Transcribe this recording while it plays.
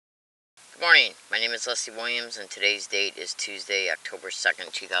Morning, my name is Leslie Williams and today's date is Tuesday, October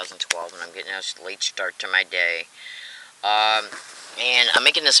 2nd, 2012, and I'm getting a late start to my day. And I'm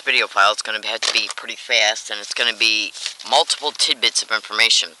making this video file. It's going to have to be pretty fast, and it's going to be multiple tidbits of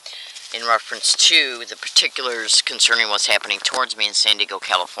information in reference to the particulars concerning what's happening towards me in San Diego,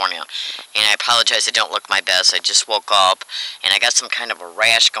 California. And I apologize, I don't look my best. I just woke up and I got some kind of a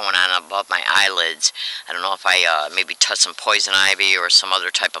rash going on above my eyelids. I don't know if I maybe touched some poison ivy or some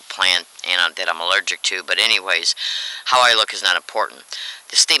other type of plant that I'm allergic to, but anyways, how I look is not important.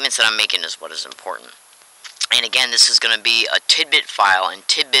 The statements that I'm making is what is important. And again, this is going to be a tidbit file, and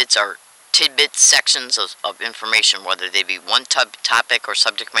tidbits are tidbit sections of information, whether they be one topic or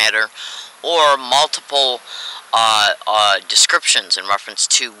subject matter, or multiple descriptions in reference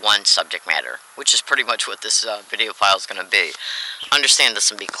to one subject matter, which is pretty much what this video file is going to be. Understand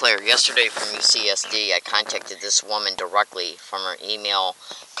this and be clear. Yesterday from UCSD, I contacted this woman directly from her email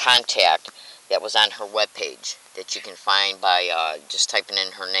contact that was on her webpage that you can find by just typing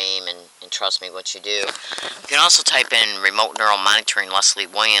in her name, and trust me, what you do. You can also type in remote neural monitoring Leslie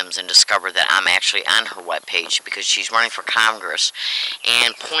Williams and discover that I'm actually on her webpage because she's running for Congress.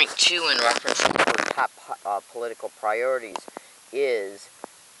 And point 2 in reference to her top political priorities is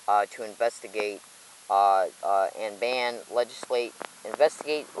to investigate and ban, legislate, and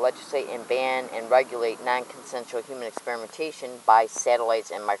ban and regulate non-consensual human experimentation by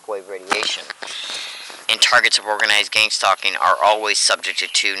satellites and microwave radiation. And targets of organized gang stalking are always subjected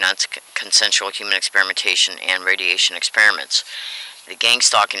to non-consensual human experimentation and radiation experiments. The gang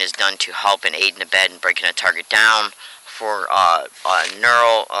stalking is done to help and aid and abet in breaking a target down for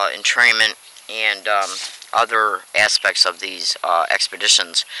neural entrainment and other aspects of these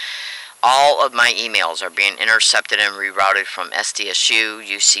expeditions. All of my emails are being intercepted and rerouted from SDSU,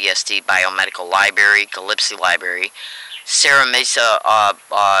 UCSD Biomedical Library, Gillespie Library, Serra Mesa,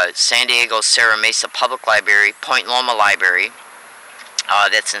 San Diego Serra Mesa Public Library, Point Loma Library,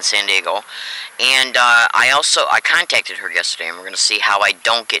 that's in San Diego, and I contacted her yesterday, and we're going to see how I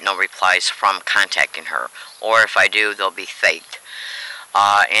don't get no replies from contacting her, or if I do, they'll be faked.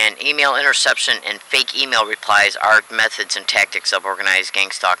 And email interception and fake email replies are methods and tactics of organized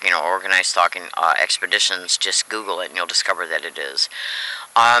gang stalking or organized stalking expeditions. Just Google it and you'll discover that it is.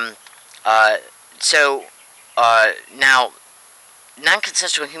 Now,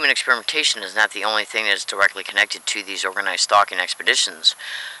 non-consensual human experimentation is not the only thing that is directly connected to these organized stalking expeditions.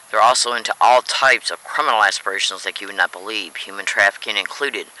 They're also into all types of criminal aspirations like you would not believe, human trafficking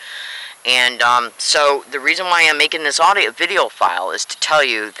included. And so the reason why I'm making this video file is to tell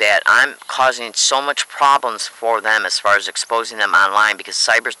you that I'm causing so much problems for them as far as exposing them online, because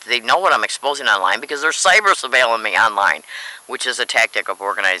they know what I'm exposing online because they're cyber surveilling me online, which is a tactic of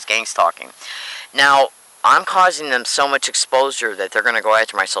organized gang stalking. Now, I'm causing them so much exposure that they're going to go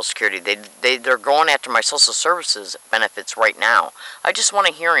after my Social Security. They're going after my Social Services benefits right now. I just won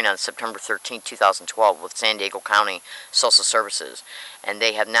a hearing on September 13, 2012 with San Diego County Social Services, and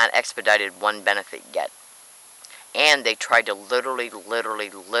they have not expedited one benefit yet. And they tried to literally,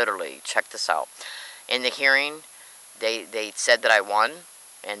 check this out. In the hearing, they said that I won,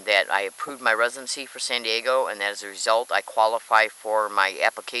 and that I approved my residency for San Diego, and that as a result, I qualify for my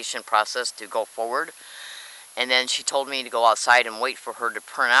application process to go forward. And then she told me to go outside and wait for her to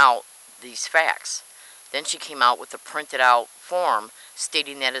print out these facts. Then she came out with a printed out form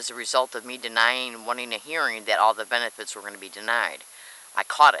stating that as a result of me denying and wanting a hearing, that all the benefits were going to be denied. I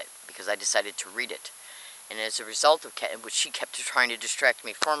caught it because I decided to read it. And as a result of which she kept trying to distract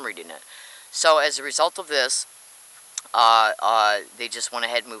me from reading it. So as a result of this, they just went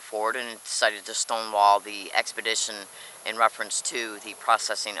ahead and moved forward and decided to stonewall the expedition in reference to the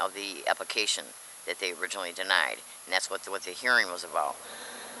processing of the application that they originally denied. And that's what the hearing was about.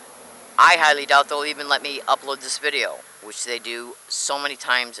 I highly doubt they'll even let me upload this video, which they do so many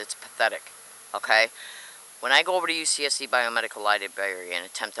times it's pathetic. Okay? When I go over to UCSD Biomedical Library and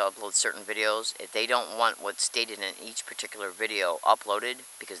attempt to upload certain videos, if they don't want what's stated in each particular video uploaded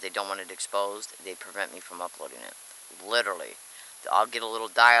because they don't want it exposed, they prevent me from uploading it. Literally. I'll get a little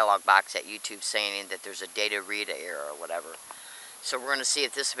dialogue box at YouTube saying that there's a data read error or whatever. So we're going to see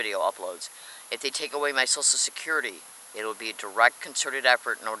if this video uploads. If they take away my Social Security, it will be a direct concerted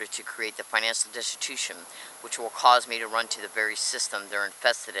effort in order to create the financial destitution, which will cause me to run to the very system they're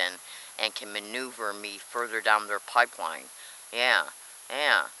infested in and can maneuver me further down their pipeline. Yeah,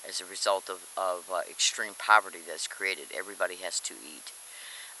 as a result of extreme poverty that's created. Everybody has to eat.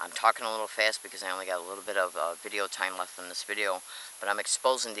 I'm talking a little fast because I only got a little bit of video time left in this video, but I'm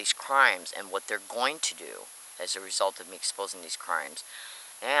exposing these crimes and what they're going to do as a result of me exposing these crimes.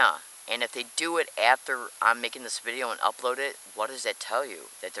 Yeah, And if they do it after I'm making this video and upload it, what does that tell you?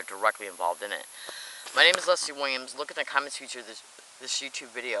 That they're directly involved in it. My name is Leslie Williams. Look at the comments feature of this YouTube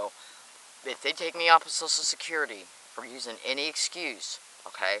video. If they take me off of Social Security for using any excuse,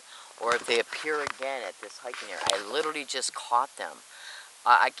 okay, or if they appear again at this hiking area, I literally just caught them.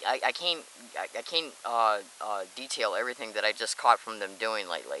 I can't detail everything that I just caught from them doing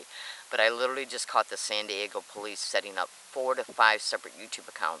lately, but I literally just caught the San Diego police setting up 4 to 5 separate YouTube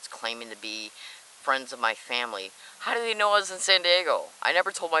accounts claiming to be friends of my family. How do they know I was in San Diego? I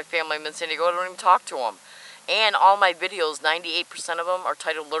never told my family I'm in San Diego. I don't even talk to them. And all my videos, 98% of them are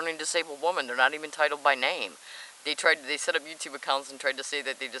titled Learning Disabled Woman. They're not even titled by name. They set up YouTube accounts and tried to say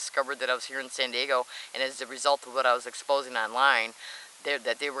that they discovered that I was here in San Diego, and as a result of what I was exposing online,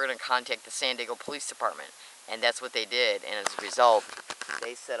 that they were going to contact the San Diego Police Department. And that's what they did, and as a result,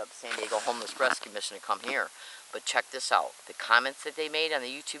 they set up San Diego Homeless Rescue Mission to come here. But check this out. The comments that they made on the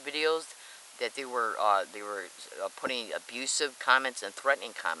YouTube videos, that they were putting abusive comments and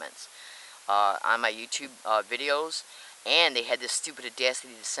threatening comments on my YouTube videos, and they had this stupid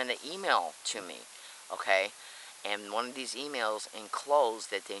audacity to send an email to me, okay? And one of these emails enclosed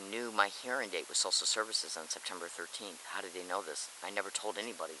that they knew my hearing date with Social Services on September 13th. How did they know this? I never told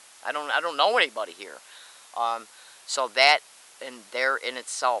anybody. I don't know anybody here. So that and there in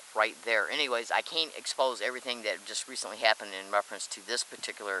itself right there. Anyways, I can't expose everything that just recently happened in reference to this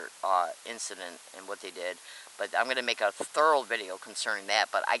particular incident and what they did. But I'm going to make a thorough video concerning that.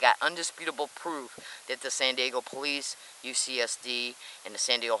 But I got undisputable proof that the San Diego Police, UCSD, and the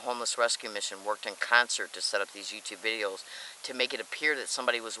San Diego Homeless Rescue Mission worked in concert to set up these YouTube videos to make it appear that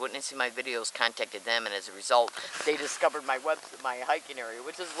somebody was witnessing my videos, contacted them, and as a result, they discovered my hiking area,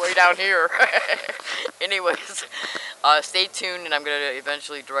 which is way down here. Anyways, stay tuned, and I'm going to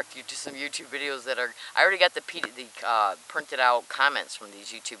eventually direct you to some YouTube videos that are... I already got the printed out comments from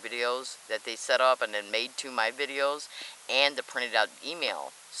these YouTube videos that they set up and then made to my videos, and the printed out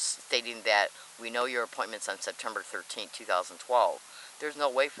email stating that we know your appointment's on September 13th, 2012. There's no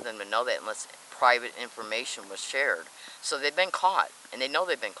way for them to know that unless private information was shared. So they've been caught, and they know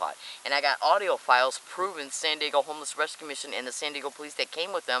they've been caught. And I got audio files proving San Diego Homeless Rescue Mission and the San Diego Police that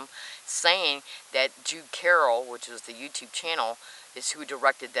came with them saying that Jude Carroll, which was the YouTube channel, is who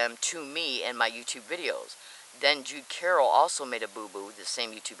directed them to me and my YouTube videos. Then Jude Carroll also made a boo-boo, the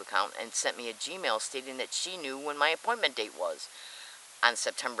same YouTube account, and sent me a Gmail stating that she knew when my appointment date was. On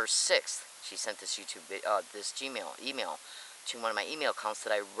September 6th, she sent this email to one of my email accounts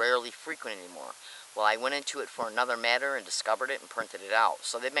that I rarely frequent anymore. Well, I went into it for another matter and discovered it and printed it out.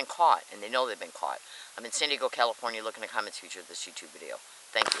 So they've been caught, and they know they've been caught. I'm in San Diego, California. Look in the comments feature of this YouTube video.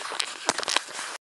 Thank you.